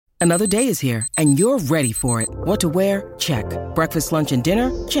Another day is here, and you're ready for it. What to wear? Check. Breakfast, lunch, and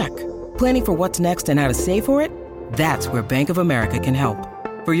dinner? Check. Planning for what's next and how to save for it? That's where Bank of America can help.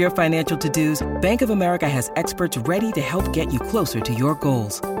 For your financial to-dos, Bank of America has experts ready to help get you closer to your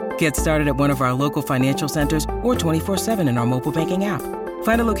goals. Get started at one of our local financial centers or 24/7 in our mobile banking app.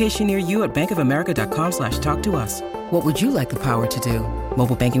 Find a location near you at bankofamerica.com/talktous. What would you like the power to do?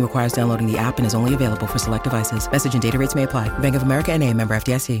 Mobile banking requires downloading the app and is only available for select devices. Message and data rates may apply. Bank of America N.A., member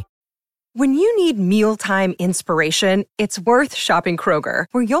FDIC. When you need mealtime inspiration, it's worth shopping Kroger,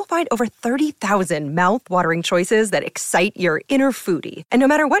 where you'll find over 30,000 mouth-watering choices that excite your inner foodie. And no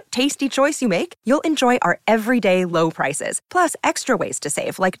matter what tasty choice you make, you'll enjoy our everyday low prices, plus extra ways to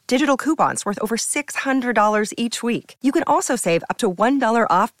save, like digital coupons worth over $600 each week. You can also save up to $1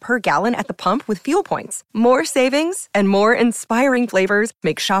 off per gallon at the pump with fuel points. More savings and more inspiring flavors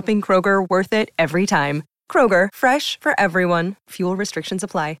make shopping Kroger worth it every time. Kroger, fresh for everyone. Fuel restrictions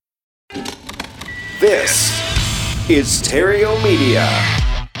apply. This is Stereo Media.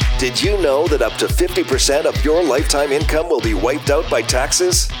 Did you know that up to 50% of your lifetime income will be wiped out by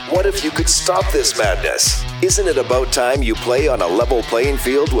taxes? What if you could stop this madness? Isn't it about time you play on a level playing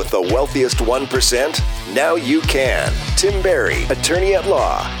field with the wealthiest 1%? Now you can. Tim Berry, attorney at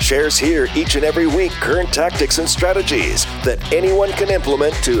law, shares here each and every week current tactics and strategies that anyone can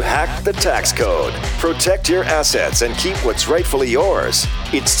implement to hack the tax code, protect your assets, and keep what's rightfully yours.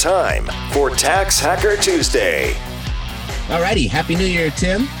 It's time for Tax Hacker Tuesday. Alrighty, Happy New Year,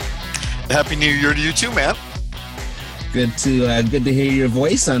 Tim. Happy New Year to you too, man. Good to hear your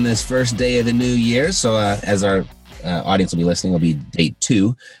voice on this first day of the new year. So as our audience will be listening, will be day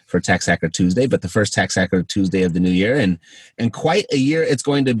 2 for Tax Hacker Tuesday, but the first Tax Hacker Tuesday of the new year, and quite a year it's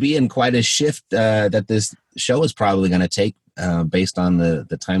going to be, and quite a shift that this show is probably going to take based on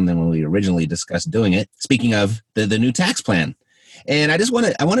the time when we originally discussed doing it. Speaking of the new tax plan. And I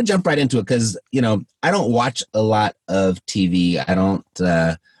want to jump right into it because, I don't watch a lot of TV. I don't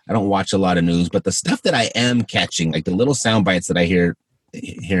watch a lot of news, but the stuff that I am catching, like the little sound bites that I hear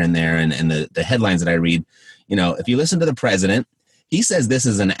here and there, and the headlines that I read, if you listen to the president, he says this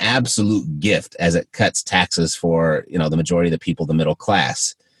is an absolute gift as it cuts taxes for, the majority of the people, the middle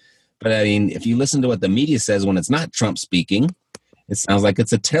class. But I mean, if you listen to what the media says when it's not Trump speaking, it sounds like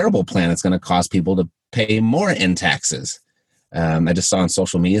it's a terrible plan. It's going to cause people to pay more in taxes. I just saw on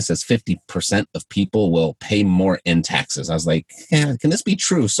social media, it says 50% of people will pay more in taxes. I was like, can this be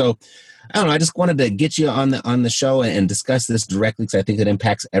true? So I don't know. I just wanted to get you on the show and discuss this directly because I think it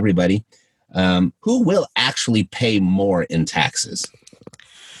impacts everybody. Who will actually pay more in taxes?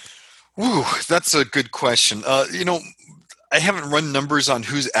 Ooh, that's a good question. I haven't run numbers on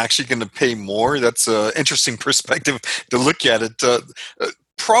who's actually going to pay more. That's an interesting perspective to look at it.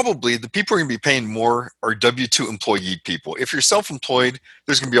 Probably the people who are going to be paying more are W-2 employee people. If you're self-employed,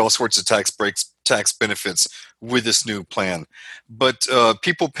 there's going to be all sorts of tax breaks, tax benefits with this new plan. But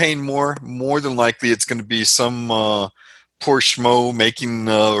people paying more than likely it's going to be some poor schmo making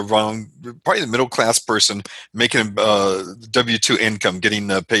around, probably the middle class person making W-2 income, getting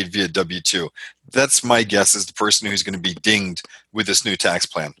paid via W-2. That's my guess, is the person who's going to be dinged with this new tax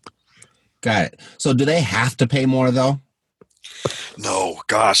plan. Got it. So do they have to pay more though? No,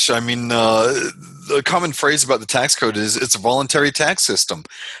 gosh. I mean, the common phrase about the tax code is it's a voluntary tax system.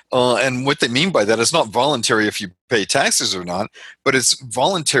 And what they mean by that is not voluntary if you pay taxes or not, but it's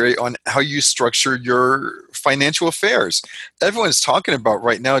voluntary on how you structure your financial affairs. Everyone's talking about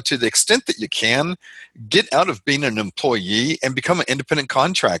right now, to the extent that you can, get out of being an employee and become an independent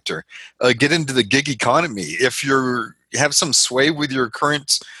contractor. Get into the gig economy. If you have some sway with your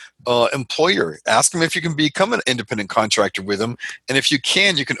current employer, ask them if you can become an independent contractor with them, and if you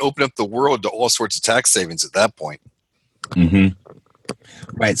can open up the world to all sorts of tax savings at that point. Mm-hmm.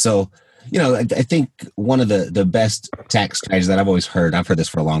 Right. So, I think one of the best tax strategies that I've heard this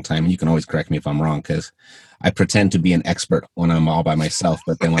for a long time, and you can always correct me if I'm wrong, because I pretend to be an expert when I'm all by myself,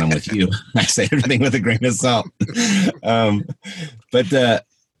 but then when I'm with you, I say everything with a grain of salt. But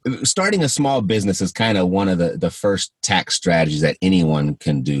starting a small business is kind of one of the first tax strategies that anyone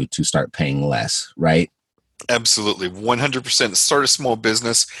can do to start paying less, right? Absolutely. 100%. Start a small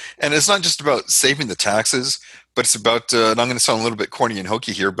business. And it's not just about saving the taxes, but it's about, and I'm going to sound a little bit corny and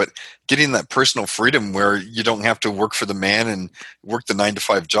hokey here, but getting that personal freedom where you don't have to work for the man and work the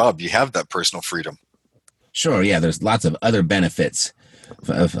 9-to-5 job. You have that personal freedom. Sure. Yeah. There's lots of other benefits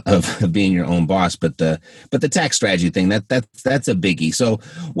of being your own boss, but the tax strategy thing, that's a biggie. So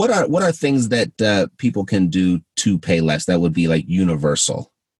what are things that people can do to pay less that would be like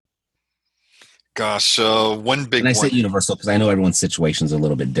universal? Gosh, one big one. And I say universal because I know everyone's situation is a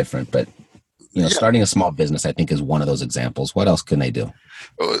little bit different, but starting a small business, I think, is one of those examples. What else can they do?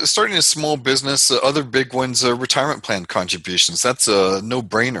 Starting a small business, other big ones, retirement plan contributions. That's a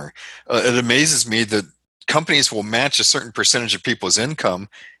no-brainer. It amazes me that companies will match a certain percentage of people's income,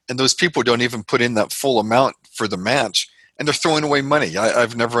 and those people don't even put in that full amount for the match, and they're throwing away money.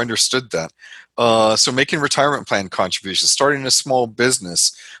 I've never understood that. So making retirement plan contributions, starting a small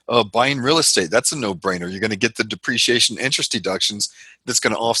business, buying real estate, that's a no-brainer. You're going to get the depreciation interest deductions that's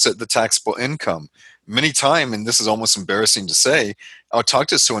going to offset the taxable income. Many times, and this is almost embarrassing to say, I'll talk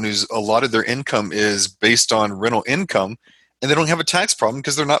to someone who's a lot of their income is based on rental income, and they don't have a tax problem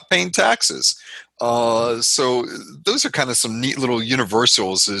because they're not paying taxes. So those are kind of some neat little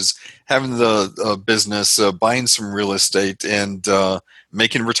universals, is having the business, buying some real estate, and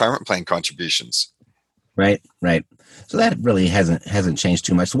making retirement plan contributions. Right. So that really hasn't changed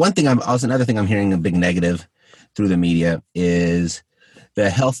too much. Another thing I'm hearing a big negative through the media is the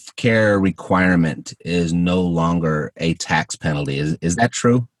healthcare requirement is no longer a tax penalty. Is that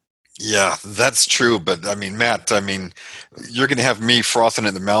true? Yeah, that's true. But I mean, Matt, you're going to have me frothing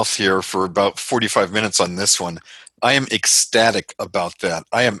at the mouth here for about 45 minutes on this one. I am ecstatic about that.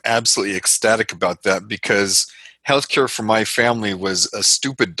 I am absolutely ecstatic about that, because healthcare for my family was a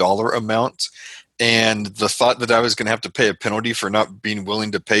stupid dollar amount. And the thought that I was going to have to pay a penalty for not being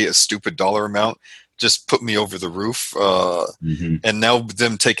willing to pay a stupid dollar amount just put me over the roof. And now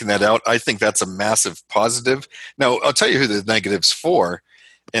them taking that out, I think that's a massive positive. Now, I'll tell you who the negative's for,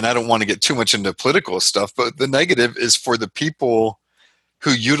 and I don't want to get too much into political stuff, but the negative is for the people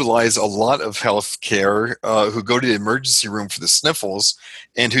who utilize a lot of health care, who go to the emergency room for the sniffles,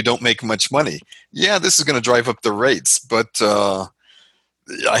 and who don't make much money. Yeah, this is going to drive up the rates, but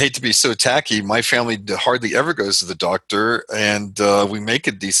I hate to be so tacky. My family hardly ever goes to the doctor, and we make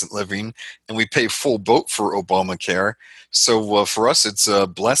a decent living, and we pay full boat for Obamacare. So for us, it's a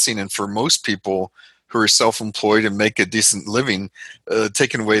blessing. And for most people who are self-employed and make a decent living,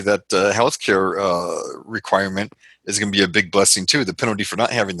 taking away that healthcare requirement is going to be a big blessing too. The penalty for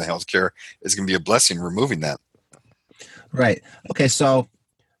not having the healthcare is going to be a blessing, removing that. Right. Okay. So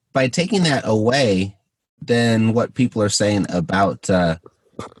by taking that away, then what people are saying about the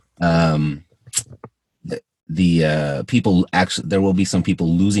people, actually, there will be some people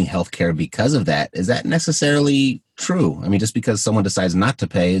losing healthcare because of that. Is that necessarily true? I mean, just because someone decides not to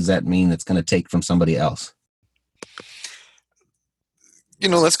pay, does that mean it's going to take from somebody else?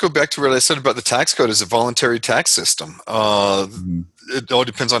 Let's go back to what I said about the tax code as a voluntary tax system. It all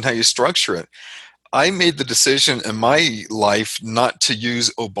depends on how you structure it. I made the decision in my life not to use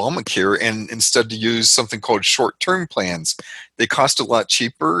Obamacare and instead to use something called short-term plans. They cost a lot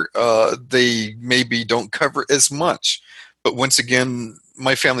cheaper. They maybe don't cover as much. But once again,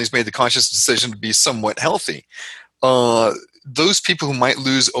 my family's made the conscious decision to be somewhat healthy. Those people who might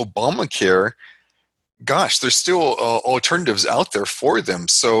lose Obamacare, gosh, there's still alternatives out there for them.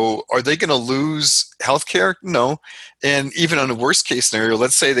 So are they going to lose healthcare? No. And even on a worst case scenario,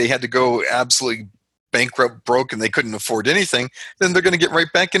 let's say they had to go absolutely bankrupt, broke, and they couldn't afford anything, then they're going to get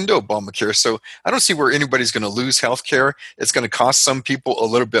right back into Obamacare. So I don't see where anybody's going to lose healthcare. It's going to cost some people a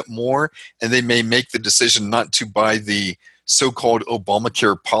little bit more, and they may make the decision not to buy the so-called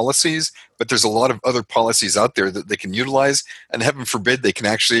Obamacare policies, but there's a lot of other policies out there that they can utilize, and heaven forbid they can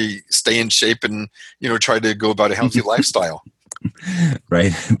actually stay in shape and try to go about a healthy lifestyle.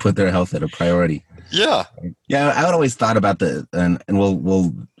 Right, put their health at a priority. Yeah. I would always thought about and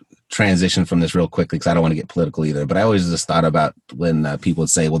we'll transition from this real quickly because I don't want to get political either, but I always just thought about when people would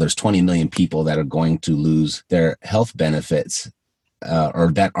say, well, there's 20 million people that are going to lose their health benefits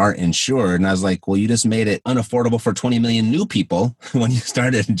or that aren't insured. And I was like, well, you just made it unaffordable for 20 million new people when you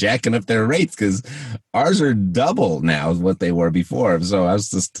started jacking up their rates, because ours are double now what they were before. So I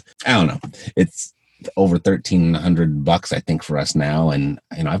don't know. It's over $1,300, I think, for us now. And,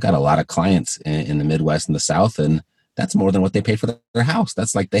 I've got a lot of clients in the Midwest and the South, and that's more than what they pay for their house.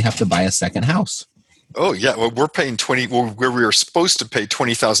 That's like they have to buy a second house. Oh, yeah. Well, we're paying where we were supposed to pay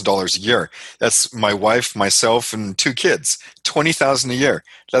 $20,000 a year. That's my wife, myself, and 2 kids. $20,000 a year.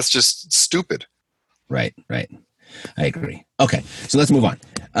 That's just stupid. Right. I agree. Okay, so let's move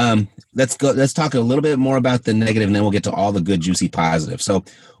on. Let's talk a little bit more about the negative, and then we'll get to all the good, juicy positive. So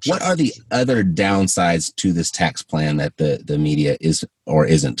what are the other downsides to this tax plan that the media is or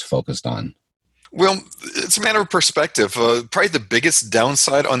isn't focused on? Well, it's a matter of perspective. Probably the biggest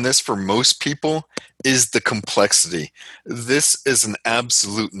downside on this for most people is the complexity. This is an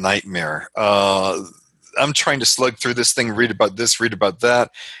absolute nightmare. I'm trying to slug through this thing, read about this, read about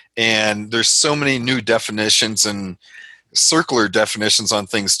that, and there's so many new definitions and circular definitions on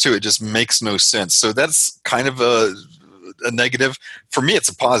things too. It just makes no sense. So that's kind of a a negative. For me, it's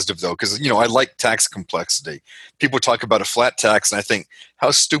a positive though, because I like tax complexity. People talk about a flat tax, and I think,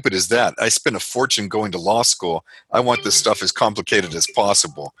 how stupid is that? I spent a fortune going to law school. I want this stuff as complicated as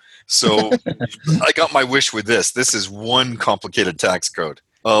possible. So I got my wish with this. This is one complicated tax code.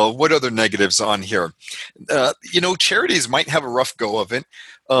 What other negatives on here? Charities might have a rough go of it.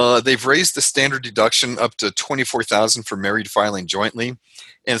 They've raised the standard deduction up to $24,000 for married filing jointly.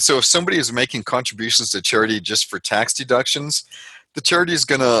 And so if somebody is making contributions to charity just for tax deductions, the charity is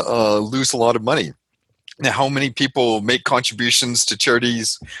going to lose a lot of money. Now, how many people make contributions to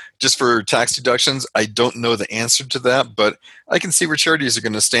charities just for tax deductions? I don't know the answer to that, but I can see where charities are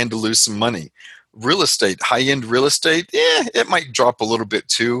going to stand to lose some money. Real estate, high-end real estate, it might drop a little bit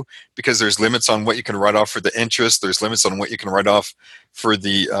too, because there's limits on what you can write off for the interest. There's limits on what you can write off for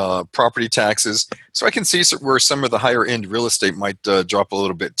the property taxes. So I can see where some of the higher-end real estate might drop a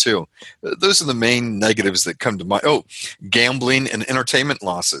little bit too. Those are the main negatives that come to mind. Oh, gambling and entertainment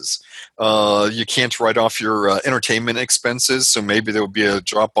losses. You can't write off your entertainment expenses, so maybe there will be a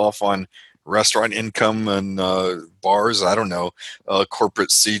drop-off on restaurant income and bars, I don't know,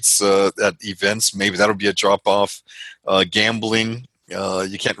 corporate seats at events, maybe that'll be a drop-off. Gambling,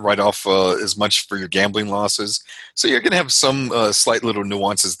 you can't write off as much for your gambling losses. So you're going to have some slight little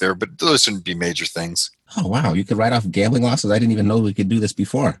nuances there, but those shouldn't be major things. Oh, wow. You could write off gambling losses? I didn't even know we could do this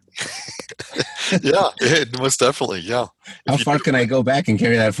before. Yeah, most definitely, yeah. How far can I go back and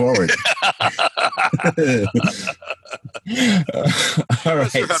carry that forward? All right.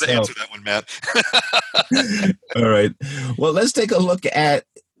 I'm not sure how to answer that one, Matt. All right. Well, let's take a look at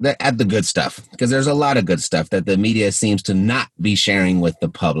the good stuff, because there's a lot of good stuff that the media seems to not be sharing with the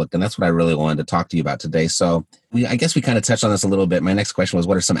public. And that's what I really wanted to talk to you about today. So I guess we kind of touched on this a little bit. My next question was,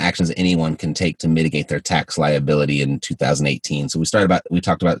 what are some actions anyone can take to mitigate their tax liability in 2018? So we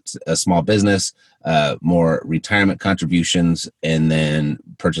talked about a small business, more retirement contributions, and then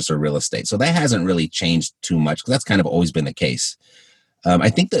purchase of real estate. So that hasn't really changed too much, because that's kind of always been the case. I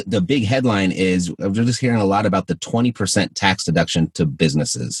think that the big headline is, we're just hearing a lot about the 20% tax deduction to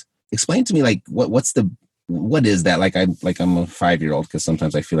businesses. Explain to me, like, what is that? Like I'm a 5-year-old, because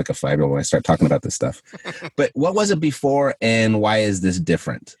sometimes I feel like a 5-year-old when I start talking about this stuff. But what was it before, and why is this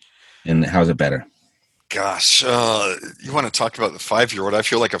different? And how is it better? Gosh, you want to talk about the 5-year-old? I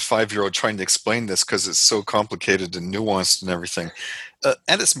feel like a 5-year-old trying to explain this, because it's so complicated and nuanced and everything.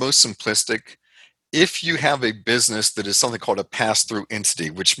 At its most simplistic, if you have a business that is something called a pass-through entity,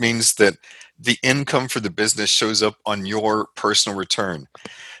 which means that the income for the business shows up on your personal return,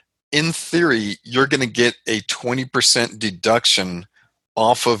 in theory, you're going to get a 20% deduction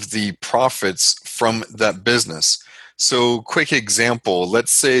off of the profits from that business. So, quick example,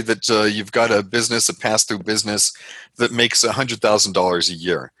 let's say that you've got a business, a pass-through business that makes $100,000 a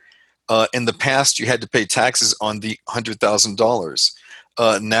year. In the past, you had to pay taxes on the $100,000.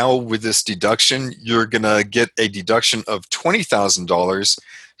 Now with this deduction, you're going to get a deduction of $20,000.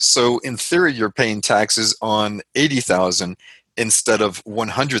 So in theory, you're paying taxes on $80,000 instead of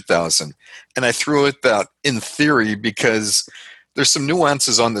 $100,000. And I threw it that in theory because there's some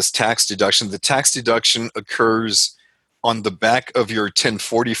nuances on this tax deduction. The tax deduction occurs on the back of your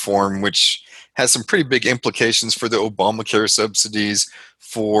 1040 form, which has some pretty big implications for the Obamacare subsidies,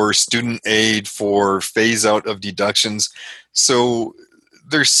 for student aid, for phase out of deductions. So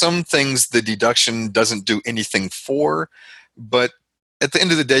there's some things the deduction doesn't do anything for, but at the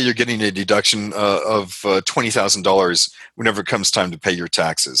end of the day, you're getting a deduction of $20,000 whenever it comes time to pay your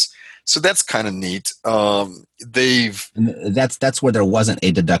taxes. So that's kind of neat. That's where there wasn't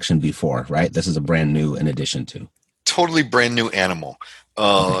a deduction before, right? This is a brand new in addition to. Totally brand new animal.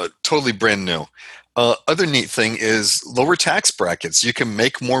 Totally brand new. Other neat thing is lower tax brackets. You can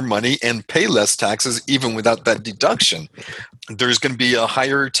make more money and pay less taxes even without that deduction. There's going to be a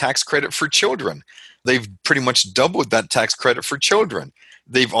higher tax credit for children. They've pretty much doubled that tax credit for children.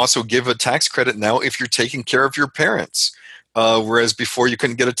 They've also give a tax credit now if you're taking care of your parents, whereas before you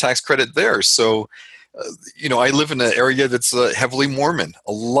couldn't get a tax credit there. So, I live in an area that's heavily Mormon.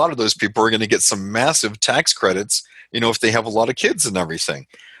 A lot of those people are going to get some massive tax credits, if they have a lot of kids and everything.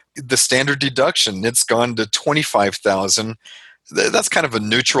 The standard deduction, it's gone to $25,000. That's kind of a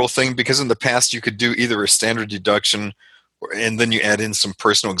neutral thing, because in the past you could do either a standard deduction and then you add in some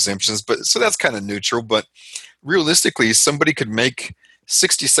personal exemptions. So that's kind of neutral. But realistically, somebody could make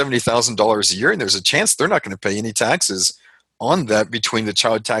 $60,000, $70,000 a year, and there's a chance they're not going to pay any taxes on that between the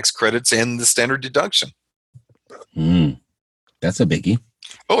child tax credits and the standard deduction. That's a biggie.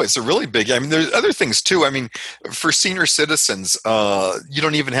 Oh, it's a really big. I mean, there's other things too. I mean, for senior citizens, you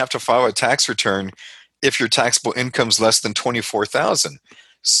don't even have to file a tax return if your taxable income is less than $24,000.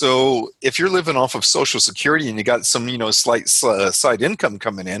 So if you're living off of Social Security and you got some, slight side income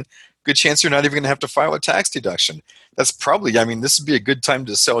coming in, good chance you're not even going to have to file a tax deduction. That's probably, this would be a good time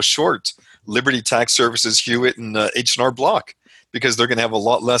to sell short Liberty Tax Services, Hewitt, and H&R Block, because they're going to have a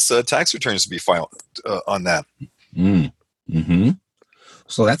lot less tax returns to be filed on that. Mm-hmm.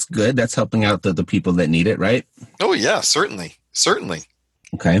 So that's good. That's helping out the people that need it, right? Oh, yeah, certainly. Certainly.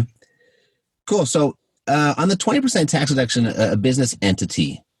 Okay. Cool. So on the 20% tax deduction, a business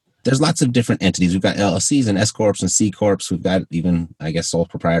entity, there's lots of different entities. We've got LLCs and S Corps and C Corps. We've got even, I guess, sole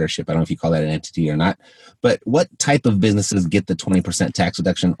proprietorship. I don't know if you call that an entity or not. But what type of businesses get the 20% tax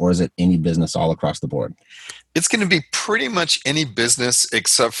deduction, or is it any business all across the board? It's going to be pretty much any business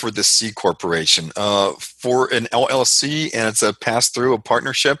except for the C corporation. For an LLC and it's a pass-through, a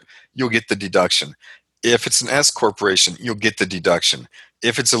partnership, you'll get the deduction. If it's an S corporation, you'll get the deduction.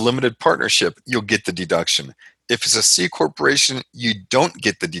 If it's a limited partnership, you'll get the deduction. If it's a C corporation, you don't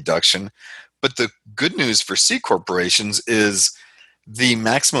get the deduction. But the good news for C corporations is the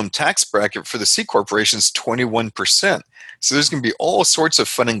maximum tax bracket for the C corporation is 21%. So there's going to be all sorts of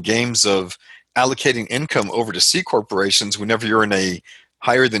fun and games of allocating income over to C corporations whenever you're in a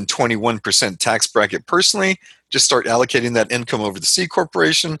higher than 21% tax bracket personally. Just start allocating that income over the C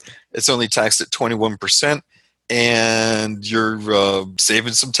corporation. It's only taxed at 21%. And you're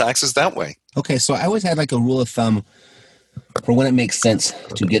saving some taxes that way. Okay, so I always had like a rule of thumb for when it makes sense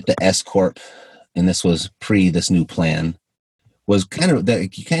to get the S Corp, and this was pre this new plan, was kind of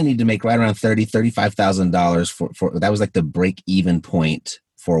that you kind of need to make right around $35,000 for that was like the break even point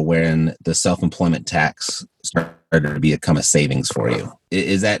for when the self-employment tax started to become a savings for you.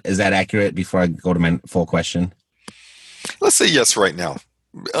 Is that accurate before I go to my full question? Let's say yes right now.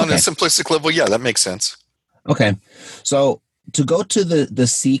 On a simplistic level, yeah, that makes sense. Okay. So to go to the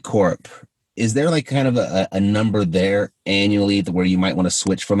C Corp, is there like kind of a number there annually where you might want to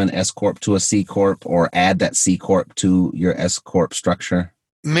switch from an S Corp to a C Corp or add that C Corp to your S Corp structure?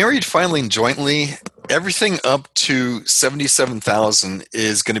 Married filing jointly, everything up to $77,000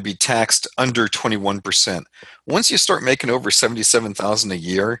 is going to be taxed under 21%. Once you start making over $77,000 a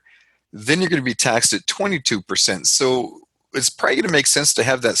year, then you're going to be taxed at 22%. So it's probably going to make sense to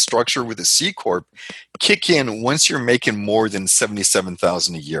have that structure with a C Corp kick in once you're making more than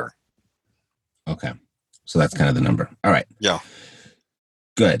 $77,000 a year. Okay. So that's kind of the number. All right. Yeah.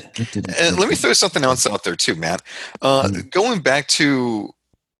 Good. And let me throw something else out there too, Matt. Going back to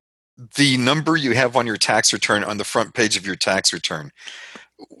the number you have on your tax return on the front page of your tax return.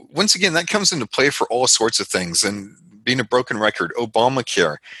 Once again, that comes into play for all sorts of things. And being a broken record,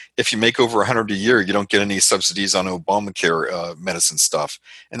 Obamacare, if you make over 100 a year, you don't get any subsidies on Obamacare medicine stuff.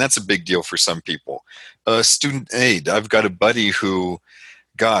 And that's a big deal for some people. Student aid. I've got a buddy who,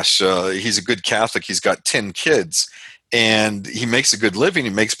 he's a good Catholic. He's got 10 kids. And he makes a good living. He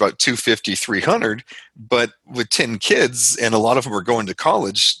makes about $250, $300, but with 10 kids, and a lot of them are going to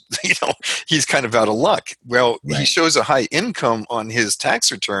college, he's kind of out of luck. Well, right. He shows a high income on his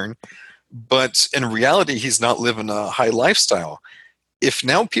tax return, but in reality, he's not living a high lifestyle. If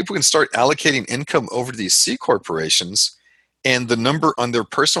now people can start allocating income over to these C corporations, and the number on their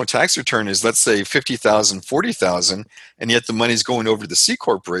personal tax return is, let's say, $50,000, $40,000, and yet the money's going over to the C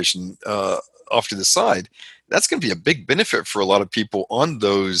corporation off to the side, that's going to be a big benefit for a lot of people on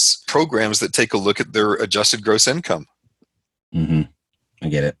those programs that take a look at their adjusted gross income. Mm-hmm. I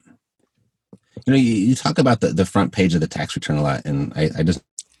get it. You talk about the front page of the tax return a lot, and I just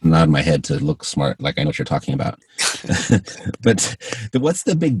nod my head to look smart, like I know what you're talking about. But what's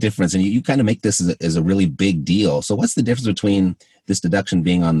the big difference? And you kind of make this as a really big deal. So what's the difference between this deduction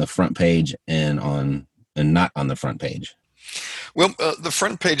being on the front page and not on the front page? Well, the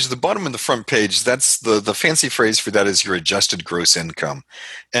front page, the bottom of the front page, that's the fancy phrase for that is your adjusted gross income.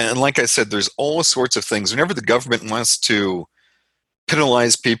 And like I said, there's all sorts of things. Whenever the government wants to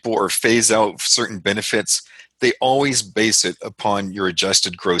penalize people or phase out certain benefits, they always base it upon your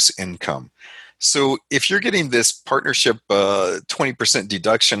adjusted gross income. So if you're getting this partnership 20%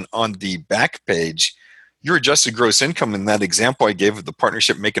 deduction on the back page, your adjusted gross income in that example I gave of the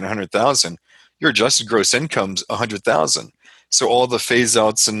partnership making $100,000, your adjusted gross income's $100,000. So all the phase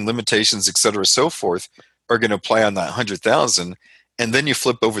outs and limitations, et cetera, so forth, are going to apply on that $100,000. And then you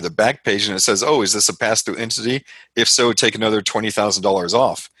flip over the back page and it says, oh, is this a pass-through entity? If so, take another $20,000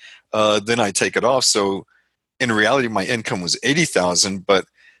 off. Then I take it off. So in reality, my income was $80,000, but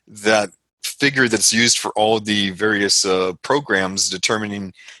that figure that's used for all the various programs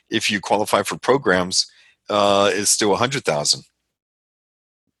determining if you qualify for programs is still $100,000.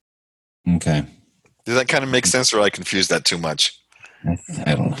 Okay. Does that kind of make sense, or I confused that too much?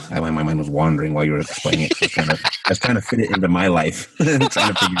 I don't know. My mind was wandering while you were explaining it. I was trying to fit it into my life. Trying to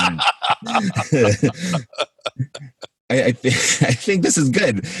figure it out. I think this is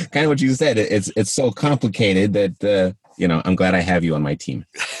good. Kind of what you said. It's so complicated that I'm glad I have you on my team.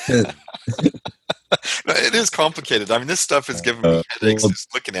 No, it is complicated. I mean, this stuff is giving me headaches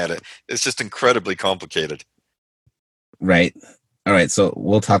just looking at it. It's just incredibly complicated. Right. All right. So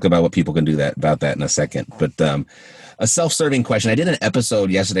we'll talk about what people can do about that in a second. But a self-serving question. I did an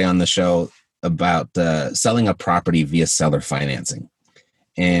episode yesterday on the show about selling a property via seller financing.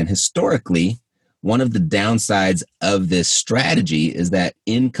 And historically, one of the downsides of this strategy is that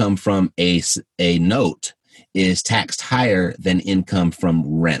income from a note is taxed higher than income from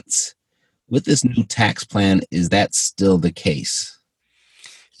rents. With this new tax plan, is that still the case?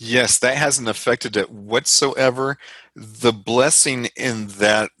 Yes, that hasn't affected it whatsoever. The blessing in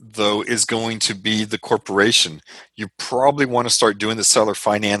that, though, is going to be the corporation. You probably want to start doing the seller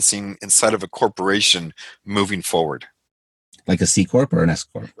financing inside of a corporation moving forward. Like a C Corp or an S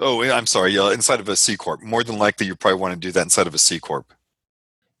Corp? Oh, I'm sorry. Inside of a C Corp. More than likely, you probably want to do that inside of a C Corp.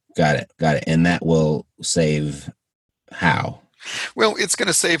 Got it. And that will save how? Well, it's going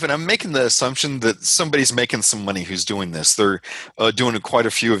to save, and I'm making the assumption that somebody's making some money who's doing this. They're doing quite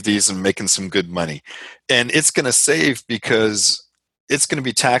a few of these and making some good money. And it's going to save because it's going to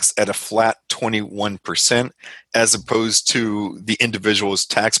be taxed at a flat 21% as opposed to the individual's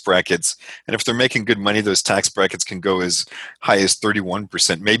tax brackets. And if they're making good money, those tax brackets can go as high as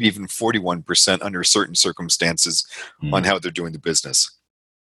 31%, maybe even 41% under certain circumstances on how they're doing the business.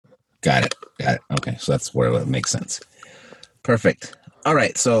 Got it. Okay, so that's where it makes sense. Perfect. All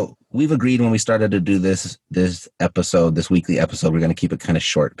right. So we've agreed when we started to do this weekly episode, we're going to keep it kind of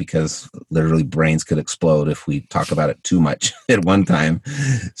short because literally brains could explode if we talk about it too much at one time.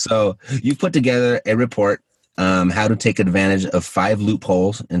 So you put together a report, how to take advantage of 5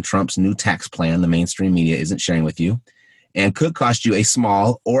 loopholes in Trump's new tax plan the mainstream media isn't sharing with you and could cost you a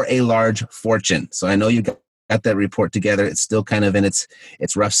small or a large fortune. So I know you got that report together. It's still kind of in its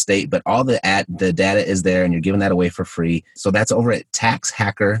rough state, but all the data is there and you're giving that away for free. So that's over at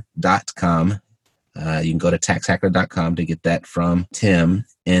taxhacker.com. You can go to taxhacker.com to get that from Tim.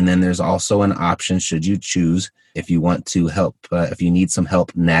 And then there's also an option, should you choose, if you want to help, if you need some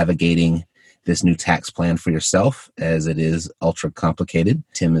help navigating this new tax plan for yourself, as it is ultra complicated.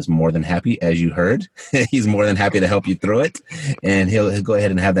 Tim is more than happy, as you heard. He's more than happy to help you through it. And he'll go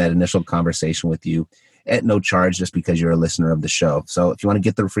ahead and have that initial conversation with you at no charge, just because you're a listener of the show. So if you want to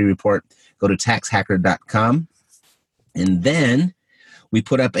get the free report, go to taxhacker.com. And then we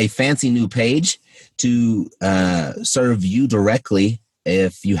put up a fancy new page to serve you directly.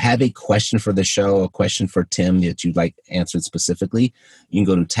 If you have a question for the show, a question for Tim that you'd like answered specifically, you can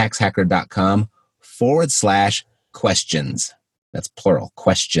go to taxhacker.com/questions. That's plural,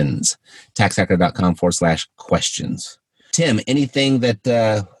 questions. Taxhacker.com/questions. Tim, anything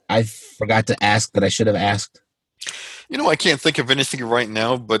that I forgot to ask that I should have asked? I can't think of anything right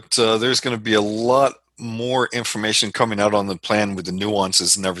now, but there's going to be a lot more information coming out on the plan with the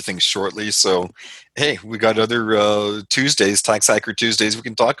nuances and everything shortly. So, hey, we got other Tuesdays, Tax Hacker Tuesdays we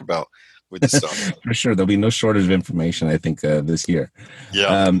can talk about with this stuff. For sure. There'll be no shortage of information, I think, this year.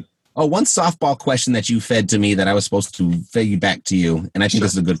 Yeah. One softball question that you fed to me that I was supposed to feed back to you, and I think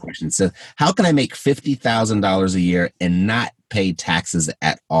This is a good question. It says, how can I make $50,000 a year and not pay taxes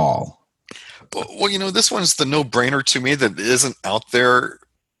at all? Well, this one's the no-brainer to me that isn't out there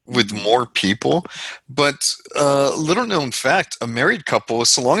with more people. But little known fact, a married couple,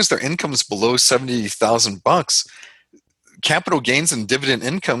 so long as their income is below $70,000, capital gains and dividend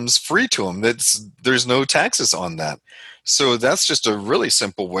income's free to them. There's no taxes on that. So that's just a really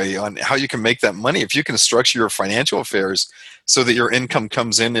simple way on how you can make that money. If you can structure your financial affairs so that your income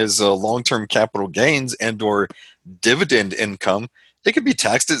comes in as long-term capital gains and or dividend income, it could be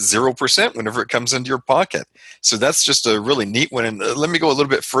taxed at 0% whenever it comes into your pocket. So that's just a really neat one. And let me go a little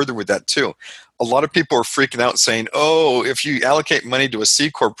bit further with that too. A lot of people are freaking out saying, oh, if you allocate money to a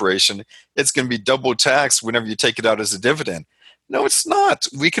C corporation, it's going to be double taxed whenever you take it out as a dividend. No, it's not.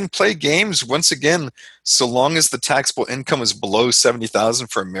 We can play games once again, so long as the taxable income is below $70,000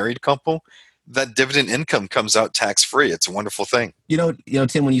 for a married couple. That dividend income comes out tax-free. It's a wonderful thing.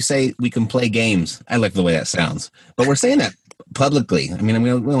 Tim, when you say we can play games, I like the way that sounds. But we're saying that publicly. I mean,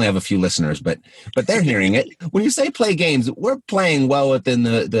 we only have a few listeners, but they're hearing it. When you say play games, we're playing well within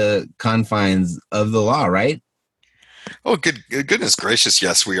the confines of the law, right? Oh, goodness gracious,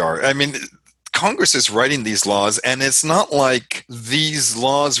 yes, we are. I mean, Congress is writing these laws, and it's not like these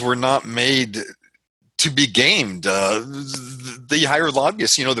laws were not made to be gamed. They hire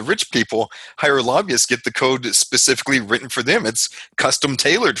lobbyists. The rich people hire lobbyists, get the code specifically written for them. It's custom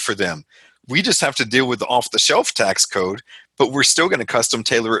tailored for them. We just have to deal with the off-the-shelf tax code, but we're still going to custom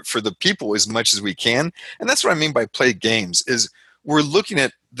tailor it for the people as much as we can. And that's what I mean by play games, is we're looking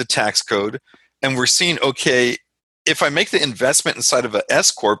at the tax code and we're seeing, okay, if I make the investment inside of a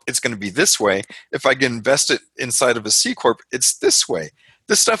S Corp, it's going to be this way. If I can invest it inside of a C Corp, it's this way.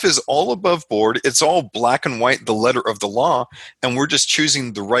 This stuff is all above board. It's all black and white, the letter of the law, and we're just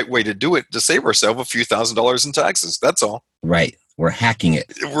choosing the right way to do it to save ourselves a few $1,000s in taxes. That's all. Right. We're hacking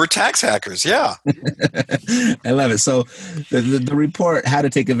it. We're tax hackers, yeah. I love it. So the report, How to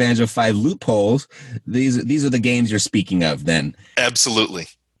Take Advantage of 5 Loopholes, these are the games you're speaking of then. Absolutely.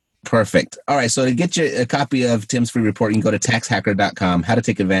 Perfect. All right. So to get you a copy of Tim's free report, you can go to taxhacker.com, How to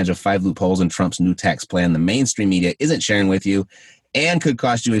Take Advantage of 5 Loopholes in Trump's new tax plan the mainstream media isn't sharing with you and could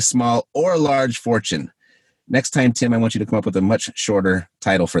cost you a small or large fortune. Next time, Tim, I want you to come up with a much shorter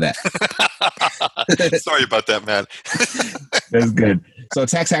title for that. Sorry about that, man. That's good. So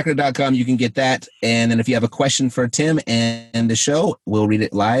taxhacker.com, you can get that. And then if you have a question for Tim and the show, we'll read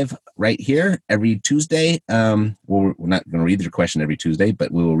it live right here every Tuesday. We're not going to read your question every Tuesday,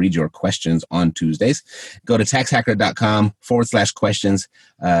 but we will read your questions on Tuesdays. Go to taxhacker.com/questions,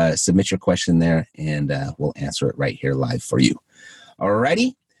 submit your question there, and we'll answer it right here live for you. All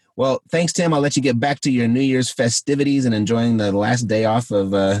righty. Well, thanks, Tim. I'll let you get back to your New Year's festivities and enjoying the last day off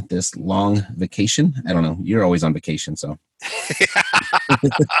of this long vacation. I don't know. You're always on vacation, so.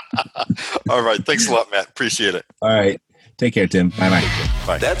 All right. Thanks a lot, Matt. Appreciate it. All right. Take care, Tim. Bye-bye.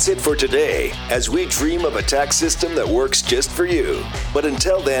 Bye. That's it for today, as we dream of a tax system that works just for you. But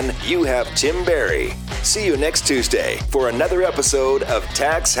until then, you have Tim Barry. See you next Tuesday for another episode of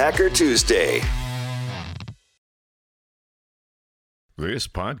Tax Hacker Tuesday. This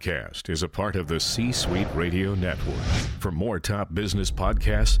podcast is a part of the C-Suite Radio Network. For more top business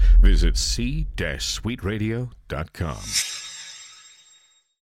podcasts, visit c-suiteradio.com.